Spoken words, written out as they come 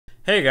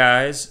Hey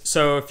guys,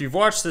 so if you've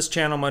watched this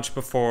channel much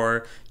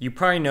before, you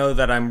probably know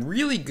that I'm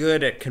really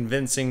good at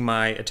convincing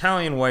my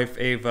Italian wife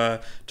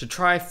Ava to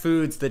try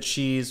foods that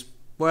she's,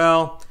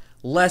 well,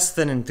 less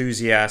than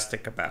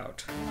enthusiastic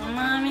about.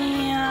 Mamma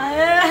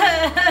mia!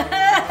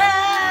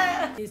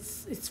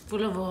 It's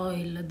full of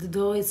oil. The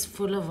dough is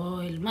full of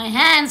oil. My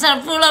hands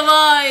are full of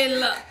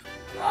oil!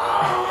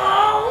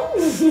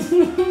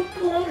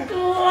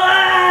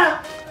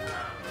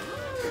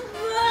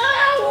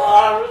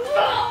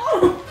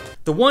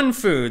 The one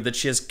food that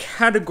she has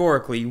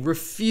categorically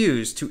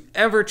refused to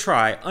ever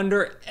try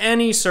under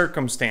any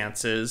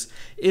circumstances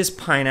is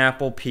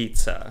pineapple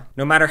pizza.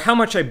 No matter how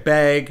much I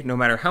beg, no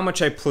matter how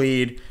much I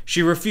plead,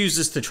 she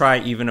refuses to try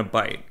even a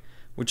bite.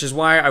 Which is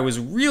why I was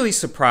really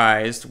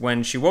surprised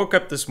when she woke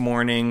up this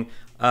morning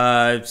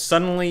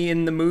suddenly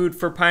in the mood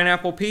for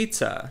pineapple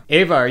pizza.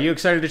 Ava, are you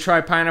excited to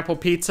try pineapple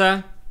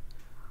pizza?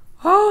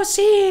 Oh,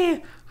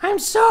 see, I'm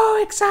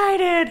so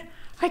excited.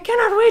 I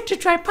cannot wait to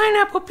try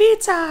pineapple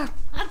pizza.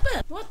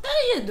 Albert, what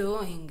are you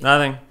doing?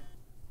 Nothing.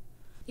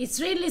 It's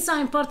really so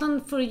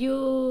important for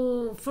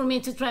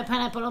me to try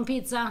pineapple on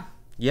pizza?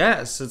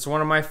 Yes, it's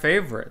one of my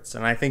favorites,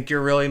 and I think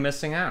you're really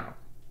missing out.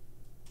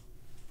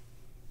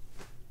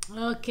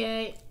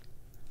 Okay,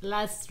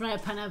 let's try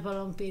pineapple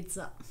on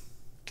pizza.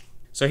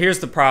 So here's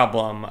the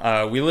problem.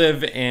 We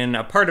live in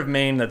a part of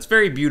Maine that's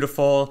very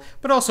beautiful,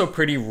 but also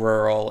pretty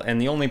rural,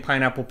 and the only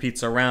pineapple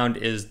pizza around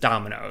is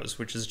Domino's,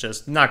 which is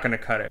just not gonna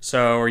cut it.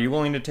 So are you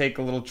willing to take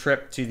a little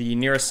trip to the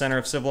nearest center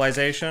of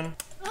civilization?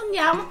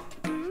 Andiamo.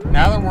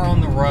 Now that we're on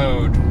the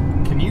road,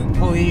 can you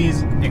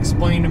please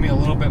explain to me a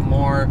little bit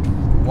more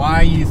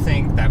why you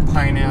think that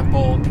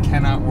pineapple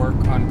cannot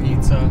work on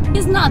pizza?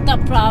 It's not a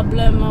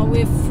problem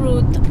with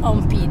fruit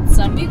on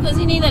pizza, because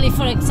in Italy,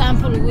 for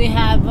example, we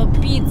have a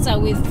pizza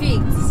with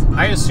figs.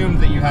 I assumed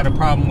that you had a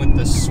problem with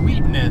the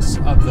sweetness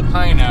of the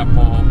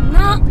pineapple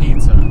on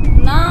pizza.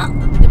 No,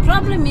 the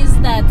problem is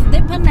that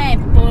the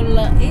pineapple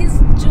is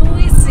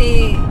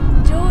juicy.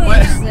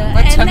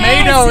 But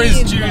tomato is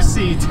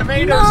juicy.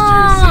 Tomato's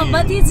juicy. No,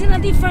 but it's in a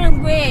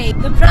different way.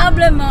 The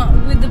problem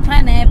with the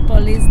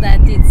pineapple is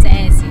that it's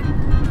acid.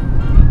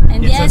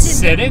 And it's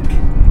acidic?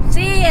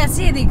 See,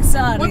 acidic,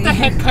 sorry. What the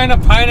heck kind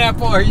of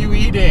pineapple are you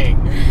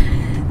eating?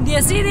 The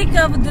acidic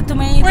of the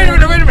tomato. Wait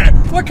a minute.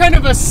 What kind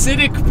of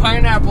acidic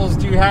pineapples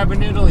do you have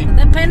in Italy?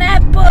 The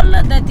pineapple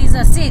that is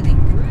acidic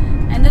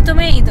and the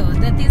tomato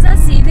that is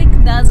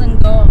acidic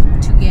doesn't go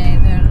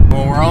together.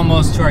 Well, we're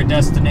almost to our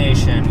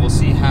destination. We'll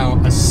see how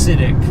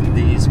acidic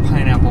these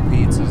pineapple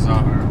pizzas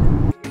are.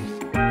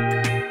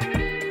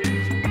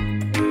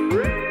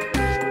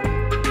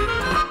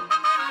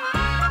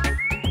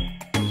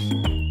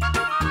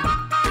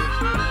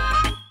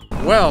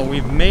 Well,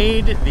 we've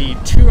made the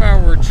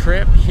 2-hour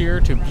trip here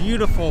to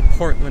beautiful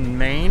Portland,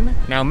 Maine.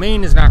 Now,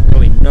 Maine is not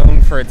really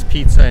known for its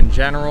pizza in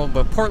general,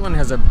 but Portland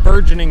has a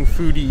burgeoning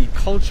foodie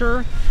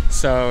culture,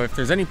 so if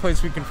there's any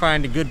place we can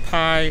find a good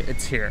pie,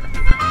 it's here.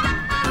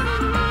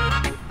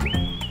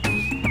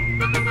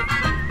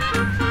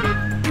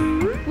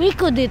 We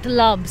could eat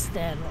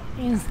lobster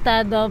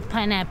instead of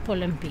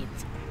pineapple and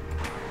pizza.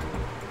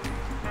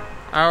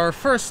 Our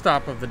first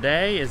stop of the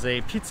day is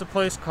a pizza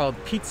place called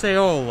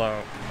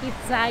Pizzaiolo.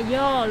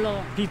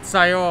 Pizzaiolo.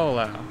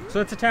 Pizzaiolo.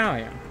 So it's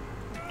Italian.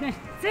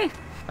 See?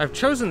 I've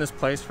chosen this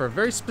place for a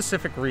very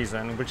specific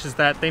reason, which is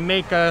that they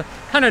make a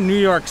kind of New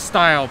York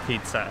style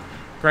pizza.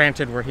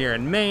 Granted, we're here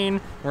in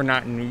Maine, we're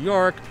not in New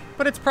York,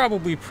 but it's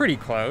probably pretty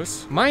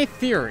close. My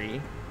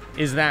theory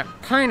is that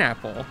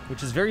pineapple,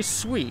 which is very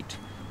sweet,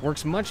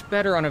 works much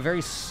better on a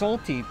very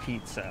salty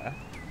pizza.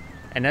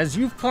 And as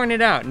you've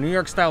pointed out, New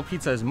York style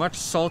pizza is much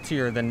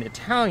saltier than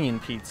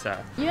Italian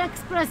pizza. You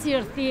express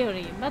your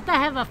theory, but I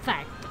have a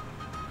fact.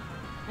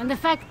 And the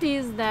fact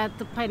is that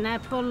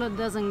pineapple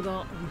doesn't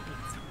go on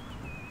pizza.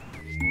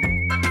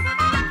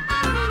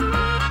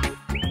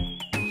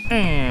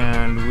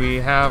 And we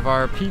have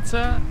our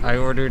pizza. I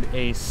ordered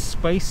a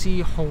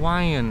spicy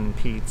Hawaiian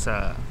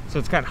pizza. So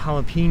it's got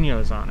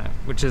jalapenos on it,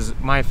 which is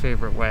my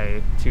favorite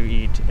way to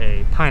eat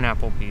a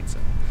pineapple pizza.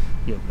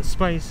 You have the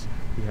spice,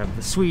 you have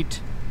the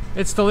sweet.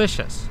 It's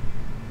delicious.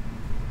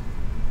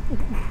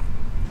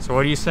 So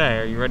what do you say?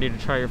 Are you ready to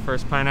try your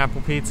first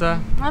pineapple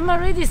pizza? I'm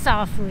already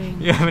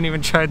suffering. You haven't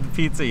even tried the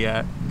pizza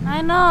yet.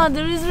 I know,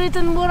 there is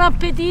written Buon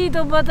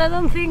appetito, but I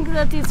don't think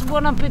that it's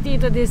Buon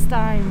appetito this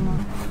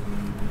time.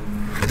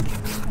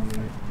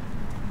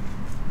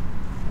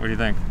 What do you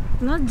think?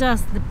 Not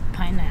just the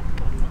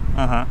pineapple.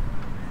 Uh-huh.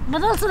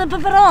 But also the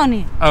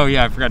pepperoni. Oh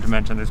yeah, I forgot to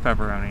mention there's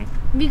pepperoni.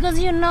 Because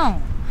you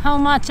know how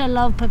much I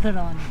love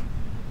pepperoni.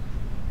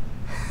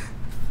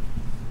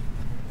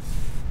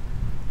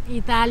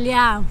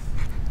 Italia,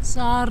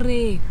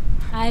 sorry,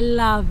 I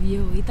love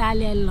you.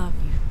 Italia, I love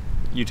you.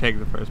 You take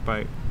the first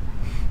bite.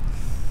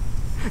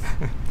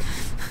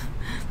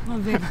 Ma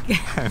perché?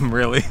 I'm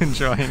really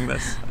enjoying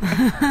this.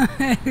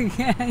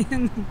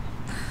 Perché?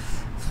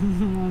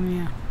 Mamma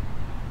mia.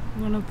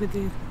 Buon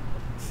appetito.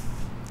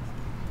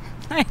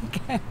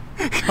 Okay.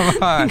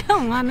 Come on.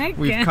 Come on, okay.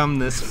 We've come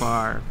this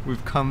far.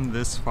 We've come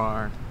this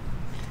far.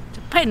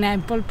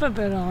 Pineapple,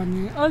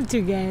 pepperoni, all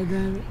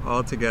together.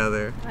 All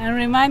together. And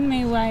remind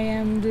me why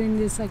I'm doing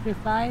this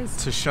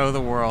sacrifice. To show the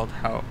world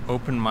how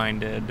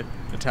open-minded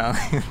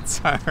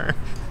Italians are.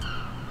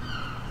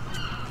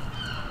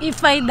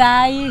 If I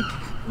die,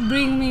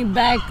 bring me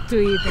back to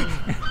Italy.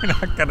 You're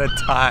not gonna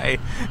die.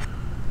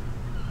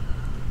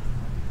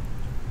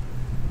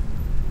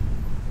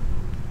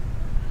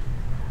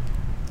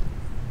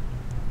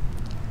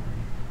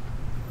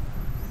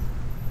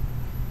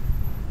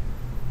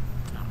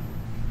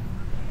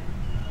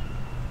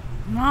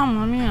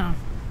 Mamma mia.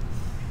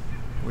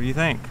 What do you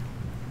think?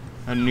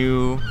 A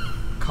new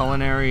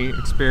culinary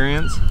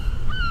experience?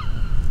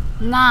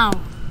 Now,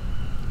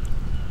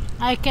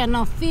 I can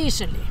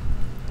officially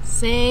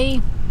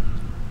say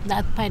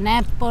that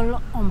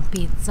pineapple on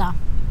pizza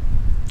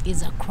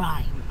is a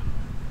crime.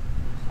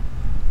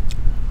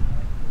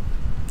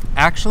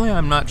 Actually,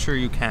 I'm not sure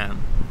you can.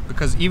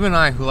 Because even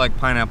I, who like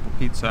pineapple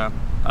pizza,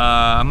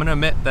 I'm gonna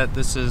admit that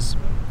this is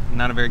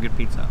not a very good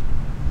pizza.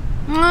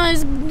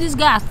 It's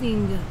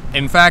disgusting.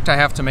 In fact, I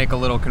have to make a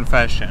little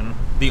confession.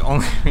 The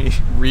only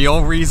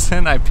real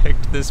reason I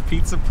picked this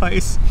pizza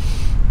place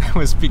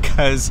was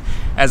because,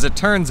 as it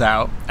turns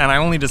out, and I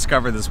only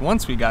discovered this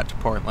once we got to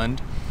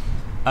Portland,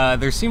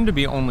 there seem to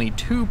be only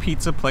 2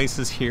 pizza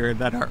places here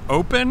that are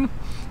open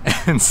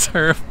and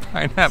serve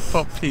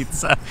pineapple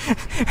pizza.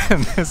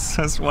 And this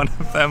was one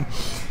of them.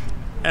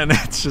 And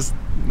it's just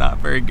not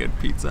very good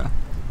pizza.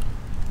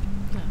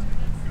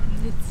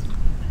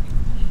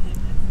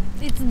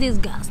 It's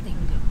disgusting.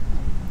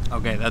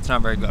 Okay, that's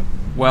not very good.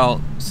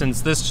 Well,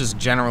 since this just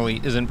generally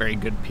isn't very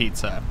good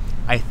pizza,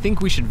 I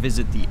think we should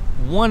visit the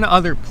one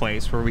other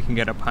place where we can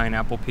get a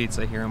pineapple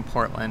pizza here in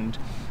Portland.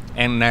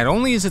 And not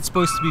only is it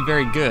supposed to be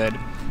very good,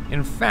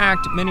 in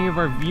fact, many of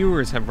our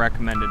viewers have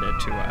recommended it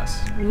to us.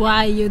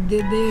 Why you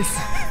did this?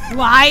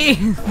 Why?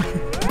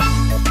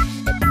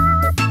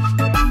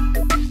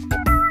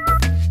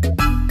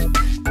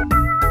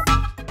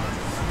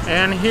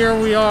 And here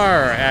we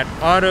are at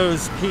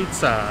Otto's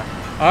Pizza.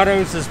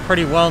 Otto's is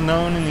pretty well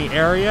known in the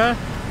area,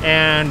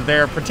 and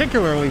they're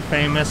particularly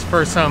famous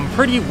for some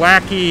pretty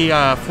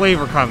wacky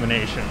flavor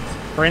combinations.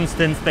 For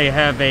instance, they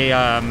have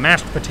a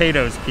mashed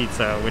potatoes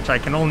pizza, which I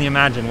can only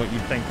imagine what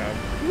you'd think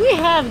of. We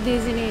have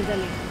this in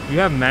Italy. You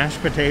have mashed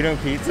potato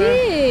pizza?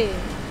 Yeah.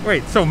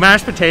 Wait, so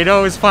mashed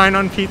potato is fine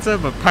on pizza,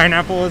 but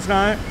pineapple is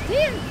not?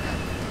 Yeah.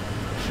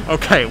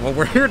 Okay, well,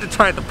 we're here to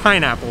try the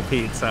pineapple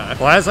pizza.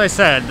 Well, as I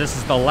said, this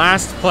is the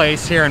last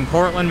place here in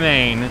Portland,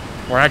 Maine,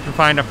 where I can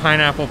find a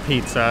pineapple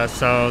pizza,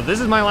 so this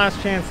is my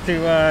last chance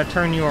to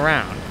turn you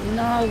around.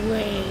 No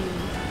way.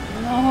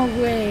 No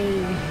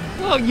way.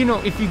 Well, you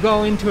know, if you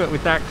go into it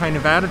with that kind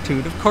of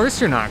attitude, of course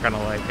you're not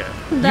gonna like it.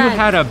 You That-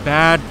 had a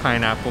bad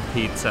pineapple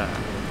pizza.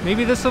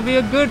 Maybe this will be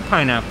a good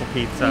pineapple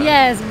pizza.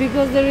 Yes,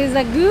 because there is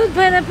a good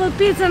pineapple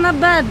pizza and a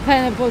bad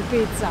pineapple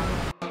pizza.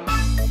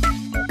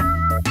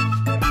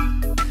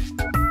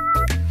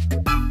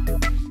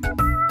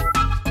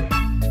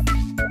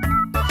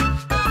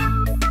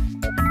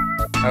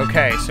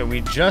 Okay, so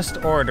we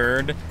just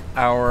ordered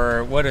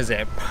our, what is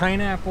it,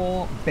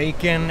 pineapple,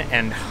 bacon,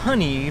 and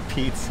honey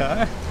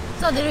pizza.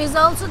 So there is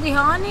also the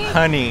honey?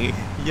 Honey,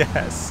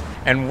 yes.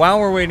 And while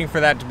we're waiting for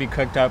that to be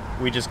cooked up,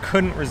 we just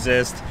couldn't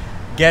resist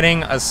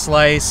getting a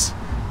slice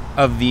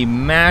of the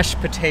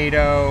mashed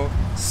potato,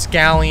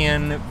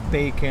 scallion,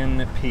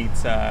 bacon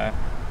pizza.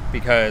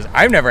 Because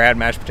I've never had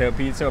mashed potato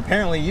pizza,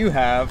 apparently you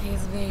have,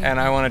 It's very and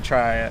I want to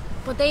try it.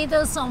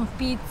 Potatoes on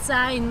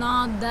pizza,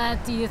 not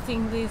that you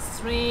think this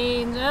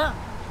strange.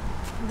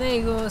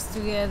 They goes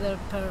together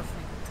perfect.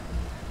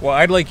 Well,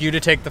 I'd like you to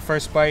take the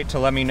first bite to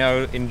let me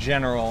know in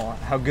general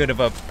how good of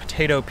a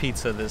potato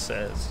pizza this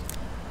is.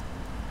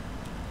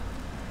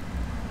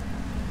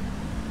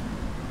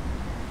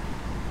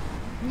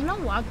 You know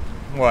what?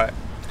 What?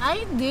 I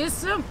eat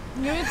this. Give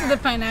it to the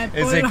pineapple.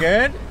 Is it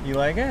good? You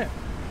like it?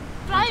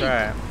 Try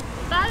Try it. it.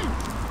 Try it.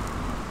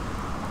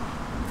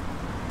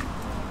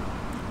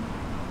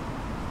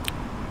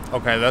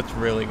 Okay, that's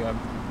really good.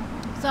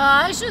 So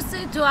I should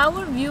say to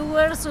our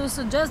viewers who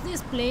suggest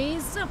this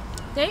place,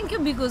 thank you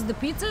because the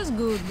pizza is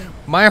good.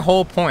 My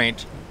whole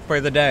point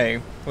for the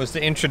day was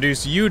to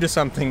introduce you to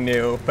something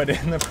new, but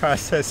in the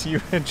process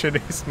you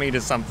introduced me to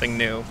something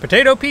new.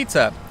 Potato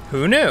pizza.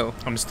 Who knew?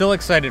 I'm still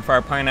excited for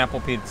our pineapple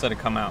pizza to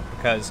come out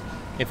because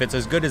if it's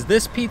as good as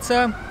this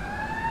pizza,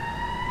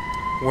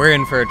 we're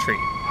in for a treat.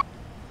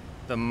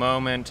 The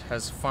moment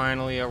has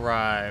finally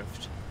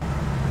arrived.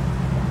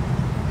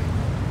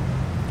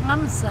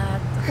 I'm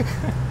sad.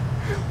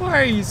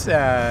 Why are you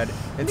sad? It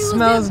Because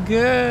smells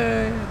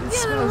good. It The other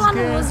smells one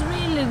good. was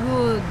really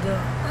good.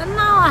 And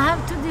now I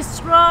have to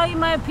destroy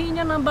my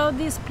opinion about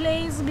this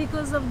place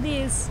because of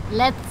this.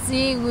 Let's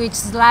see which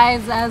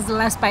slice has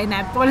less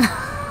pineapple.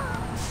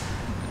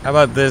 How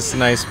about this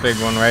nice big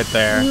one right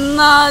there?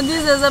 No,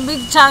 this is a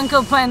big chunk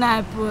of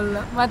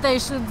pineapple. But I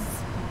should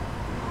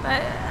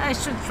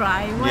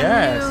try when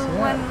Yes, you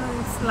yeah. when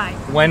it's like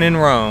When in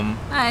Rome.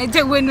 I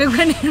take when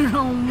in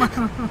Rome.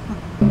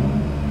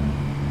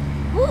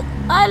 Ooh,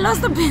 I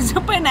lost a piece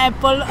of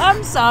pineapple.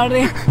 I'm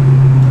sorry.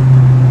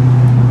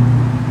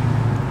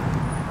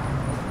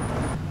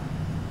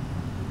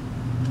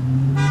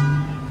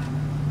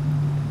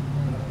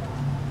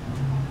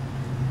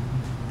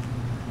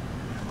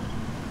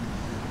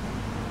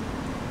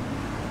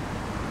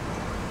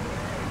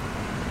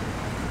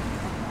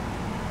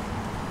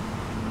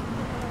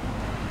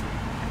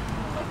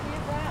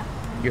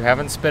 You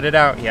haven't spit it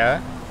out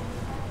yet.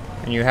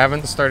 And you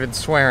haven't started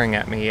swearing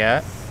at me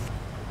yet.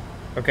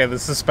 Okay, the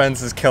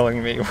suspense is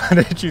killing me. What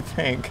did you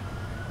think?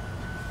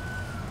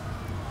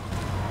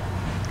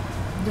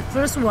 The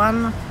first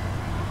one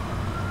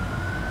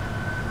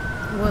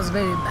was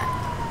very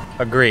bad.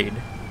 Agreed.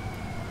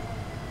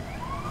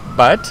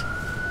 But?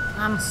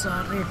 I'm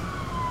sorry.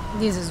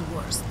 This is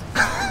worst.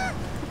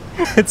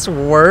 It's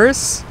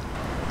worse?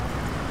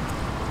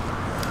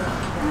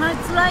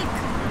 It's like...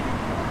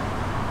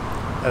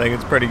 I think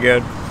it's pretty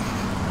good.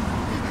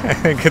 I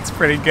think it's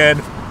pretty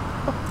good.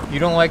 You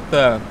don't like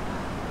the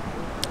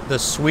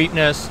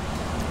sweetness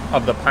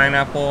of the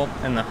pineapple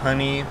and the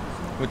honey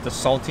with the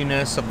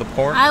saltiness of the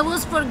pork? I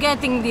was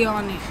forgetting the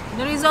onion.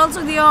 There is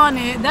also the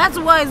onion. That's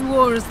why it's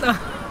worse.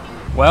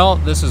 Well,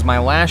 this is my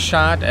last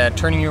shot at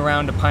turning you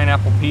around to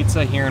pineapple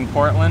pizza here in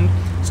Portland.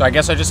 So I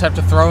guess I just have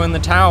to throw in the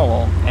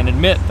towel and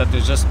admit that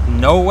there's just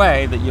no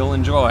way that you'll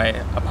enjoy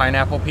a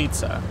pineapple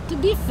pizza. To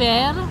be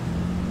fair,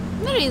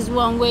 there is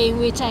one way in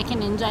which I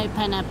can enjoy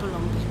pineapple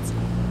on pizza.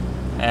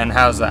 And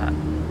how's that?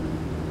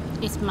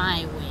 It's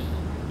my way.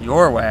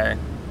 Your way?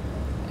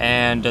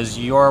 And does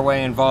your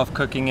way involve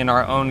cooking in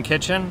our own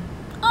kitchen?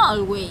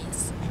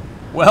 Always.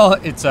 Well,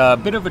 it's a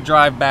bit of a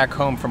drive back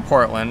home from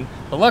Portland,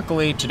 but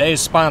luckily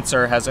today's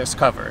sponsor has us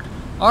covered.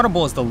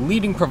 Audible is the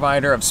leading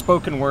provider of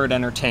spoken word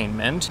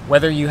entertainment.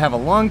 Whether you have a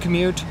long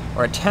commute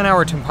or a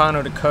 10-hour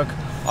timpano to cook,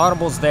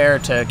 Audible's there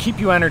to keep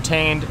you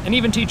entertained and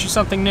even teach you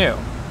something new.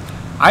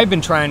 I've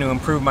been trying to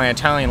improve my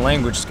Italian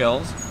language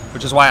skills,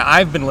 which is why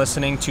I've been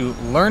listening to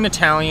Learn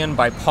Italian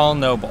by Paul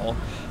Noble.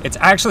 It's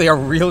actually a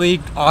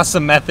really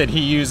awesome method he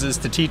uses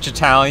to teach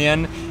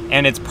Italian,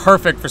 and it's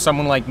perfect for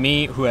someone like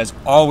me who has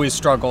always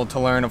struggled to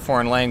learn a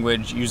foreign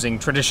language using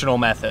traditional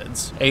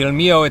methods. E il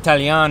mio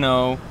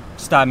italiano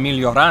sta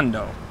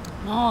migliorando.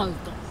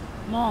 Molto,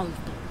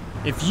 molto.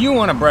 If you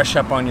want to brush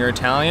up on your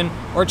Italian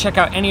or check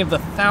out any of the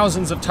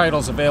thousands of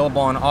titles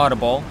available on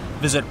Audible,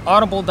 visit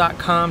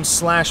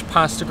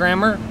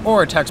audible.com/pastagrammar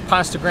or text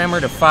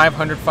pastagrammar to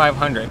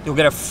 500-500. You'll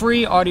get a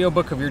free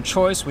audiobook of your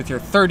choice with your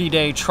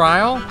 30-day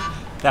trial.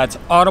 That's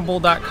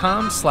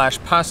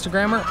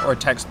audible.com/pastagrammar or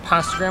text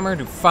pastagrammar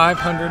to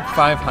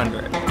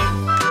 500-500.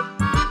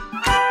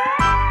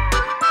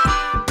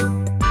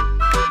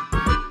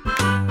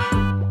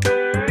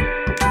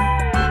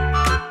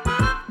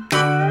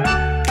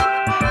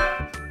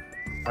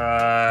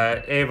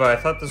 Ava, I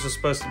thought this was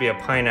supposed to be a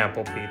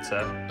pineapple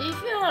pizza.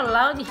 If you're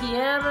allowed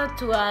here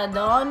to add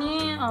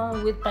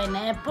onion with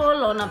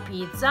pineapple on a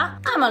pizza,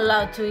 I'm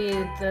allowed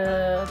to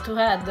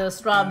add the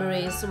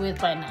strawberries with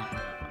pineapple.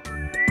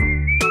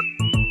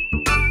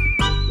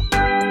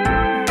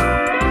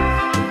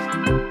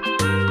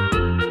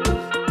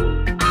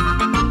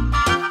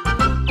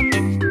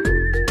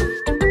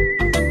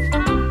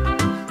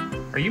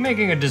 Are you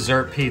making a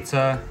dessert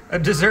pizza? A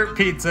dessert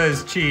pizza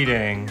is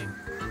cheating.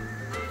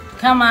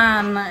 Come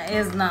on,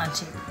 it's not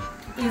cheap.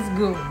 It's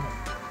good.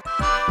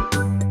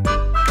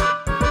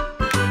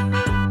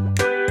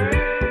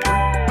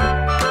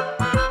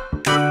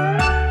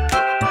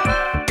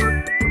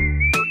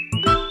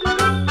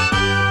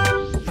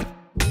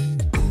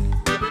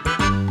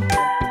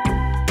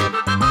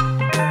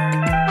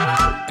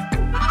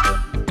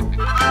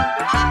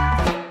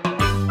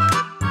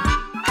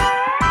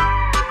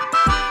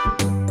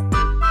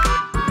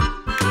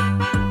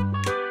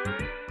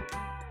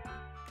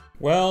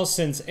 Well,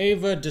 since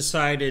Ava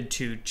decided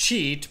to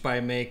cheat by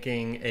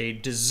making a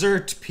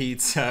dessert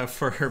pizza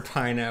for her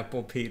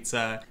pineapple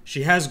pizza,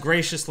 she has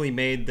graciously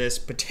made this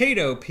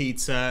potato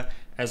pizza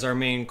as our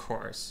main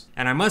course.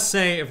 And I must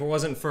say, if it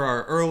wasn't for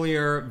our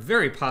earlier,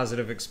 very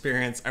positive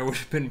experience, I would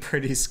have been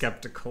pretty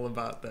skeptical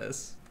about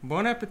this.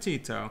 Buon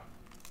appetito.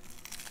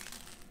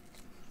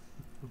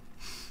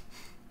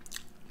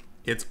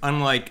 It's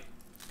unlike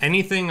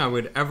anything I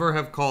would ever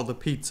have called a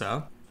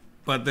pizza,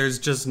 but there's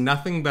just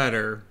nothing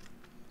better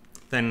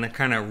than the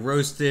kind of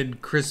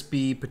roasted,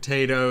 crispy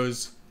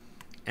potatoes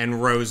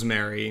and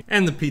rosemary.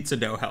 And the pizza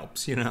dough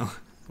helps, you know.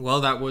 Well,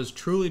 that was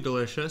truly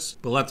delicious,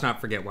 but let's not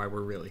forget why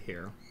we're really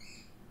here.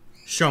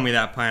 Show me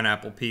that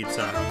pineapple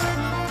pizza.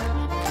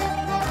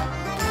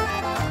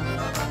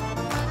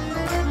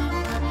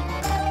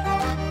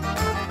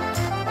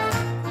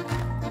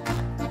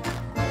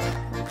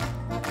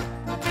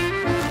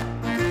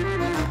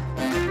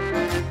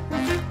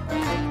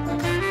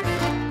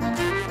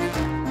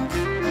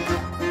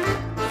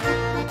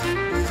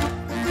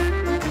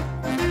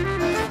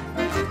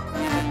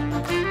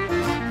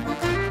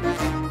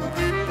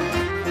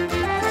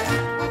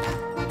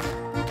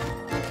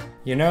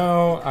 You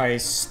know, I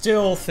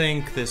still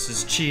think this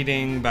is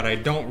cheating, but I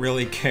don't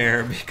really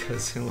care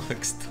because it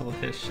looks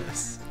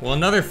delicious. Well,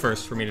 another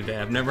first for me today.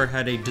 I've never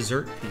had a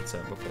dessert pizza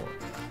before.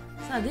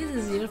 So this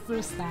is your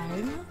first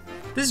time?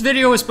 This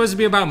video was supposed to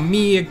be about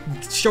me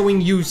showing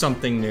you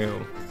something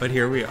new, but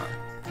here we are.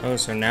 Oh,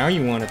 so now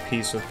you want a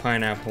piece with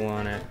pineapple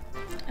on it.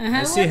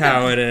 I see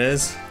how it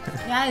is.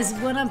 Guys,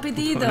 buon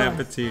appetito. Buon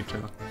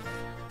appetito.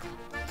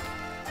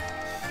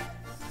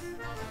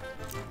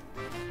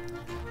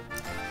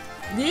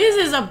 This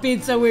is a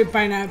pizza with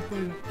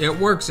pineapple. It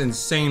works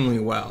insanely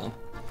well.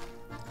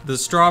 The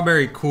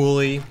strawberry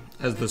coulis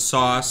as the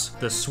sauce,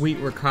 the sweet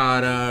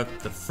ricotta,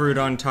 the fruit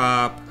on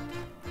top,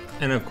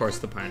 and of course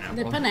the pineapple.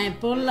 The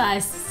pineapple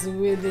ice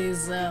with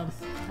this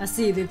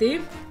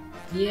acidity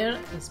here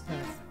is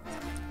perfect.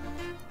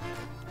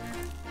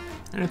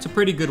 And it's a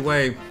pretty good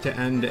way to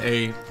end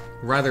a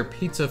rather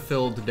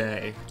pizza-filled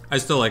day. I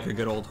still like a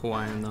good old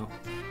Hawaiian though.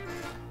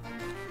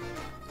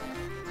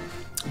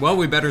 Well,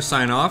 we better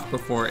sign off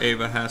before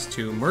Ava has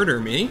to murder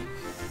me.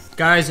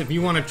 Guys, if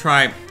you want to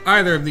try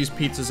either of these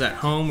pizzas at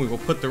home, we will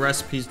put the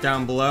recipes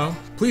down below.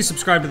 Please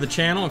subscribe to the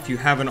channel if you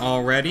haven't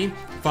already.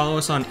 Follow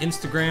us on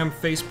Instagram,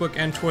 Facebook,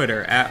 and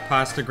Twitter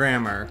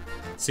 @PastaGrammar.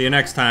 See you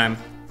next time.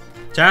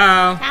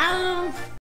 Ciao!